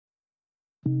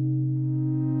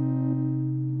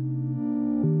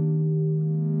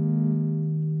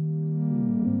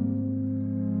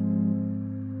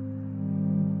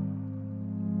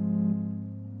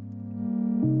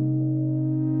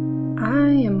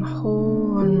am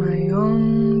whole on my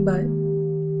own, but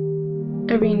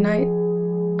every night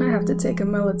I have to take a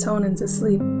melatonin to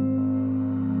sleep.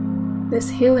 This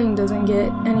healing doesn't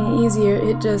get any easier,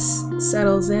 it just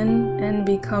settles in and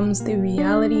becomes the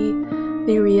reality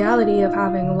of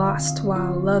having lost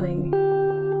while loving.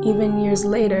 Even years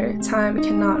later, time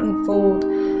cannot unfold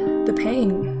the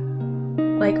pain.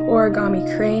 Like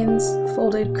origami cranes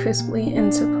folded crisply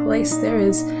into place, there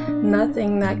is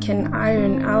nothing that can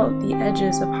iron out the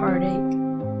edges of heartache.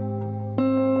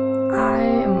 I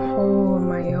am whole on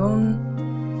my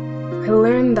own. I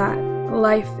learned that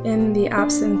life in the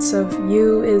absence of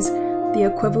you is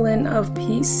the equivalent of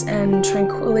peace and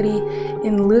tranquility.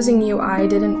 In losing you, I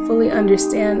didn't fully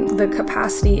understand the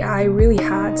capacity I really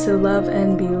had to love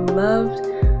and be loved,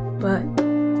 but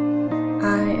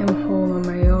I am whole on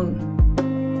my own.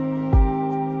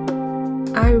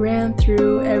 I ran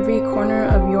through every corner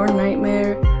of your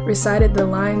nightmare, recited the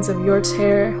lines of your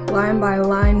terror, line by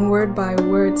line, word by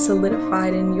word,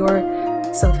 solidified in your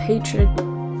self-hatred.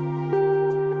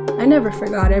 I never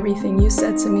forgot everything you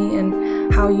said to me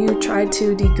and how you tried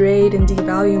to degrade and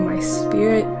devalue my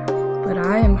spirit, but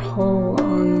I am whole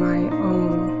on my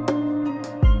own.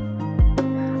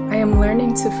 I am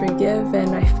learning to forgive,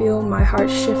 and I feel my heart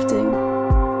shifting.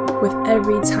 With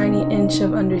every tiny inch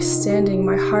of understanding,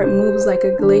 my heart moves like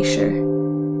a glacier,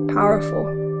 powerful,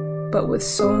 but with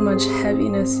so much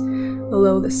heaviness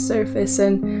below the surface,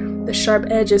 and the sharp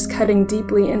edges cutting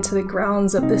deeply into the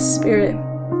grounds of the spirit,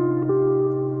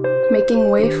 making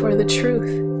way for the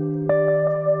truth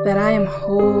that I am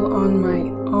whole on my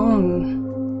own.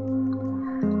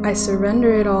 I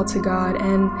surrender it all to God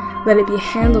and let it be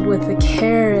handled with the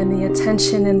care and the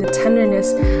attention and the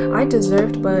tenderness I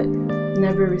deserved but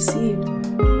never received.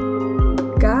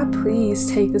 God, please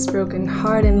take this broken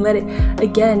heart and let it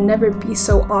again never be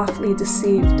so awfully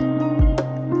deceived.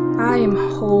 I am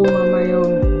whole on my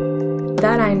own.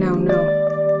 That I now know.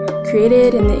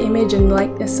 Created in the image and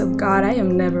likeness of God, I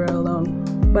am never alone.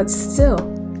 But still,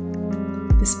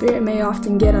 the spirit may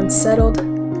often get unsettled,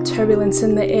 turbulence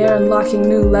in the air, unlocking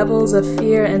new levels of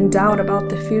fear and doubt about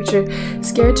the future,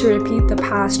 scared to repeat the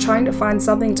past, trying to find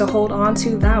something to hold on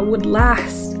to that would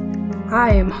last.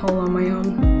 I am whole on my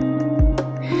own.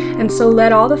 And so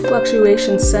let all the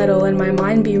fluctuations settle and my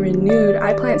mind be renewed.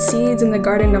 I plant seeds in the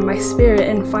garden of my spirit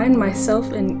and find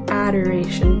myself in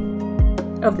adoration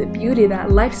of the beauty that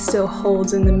life still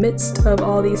holds in the midst of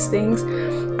all these things.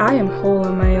 I am whole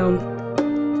on my own.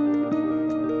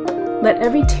 Let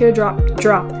every teardrop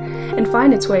drop and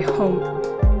find its way home.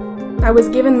 I was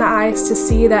given the eyes to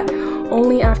see that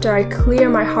only after I clear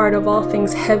my heart of all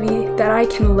things heavy that I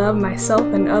can love myself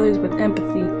and others with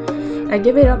empathy. I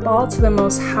give it up all to the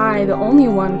Most High, the only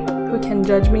one who can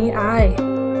judge me. I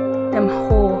am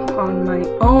whole on my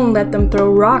own. Let them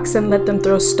throw rocks and let them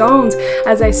throw stones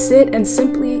as I sit and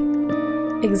simply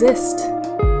exist.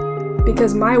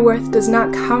 Because my worth does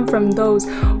not come from those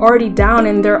already down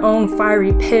in their own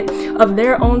fiery pit of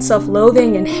their own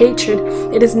self-loathing and hatred.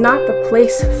 It is not the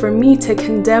place for me to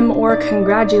condemn or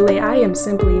congratulate. I am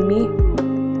simply me.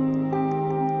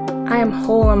 I am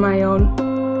whole on my own.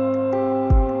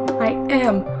 I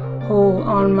am whole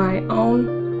on my own.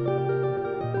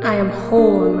 I am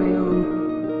whole on my own.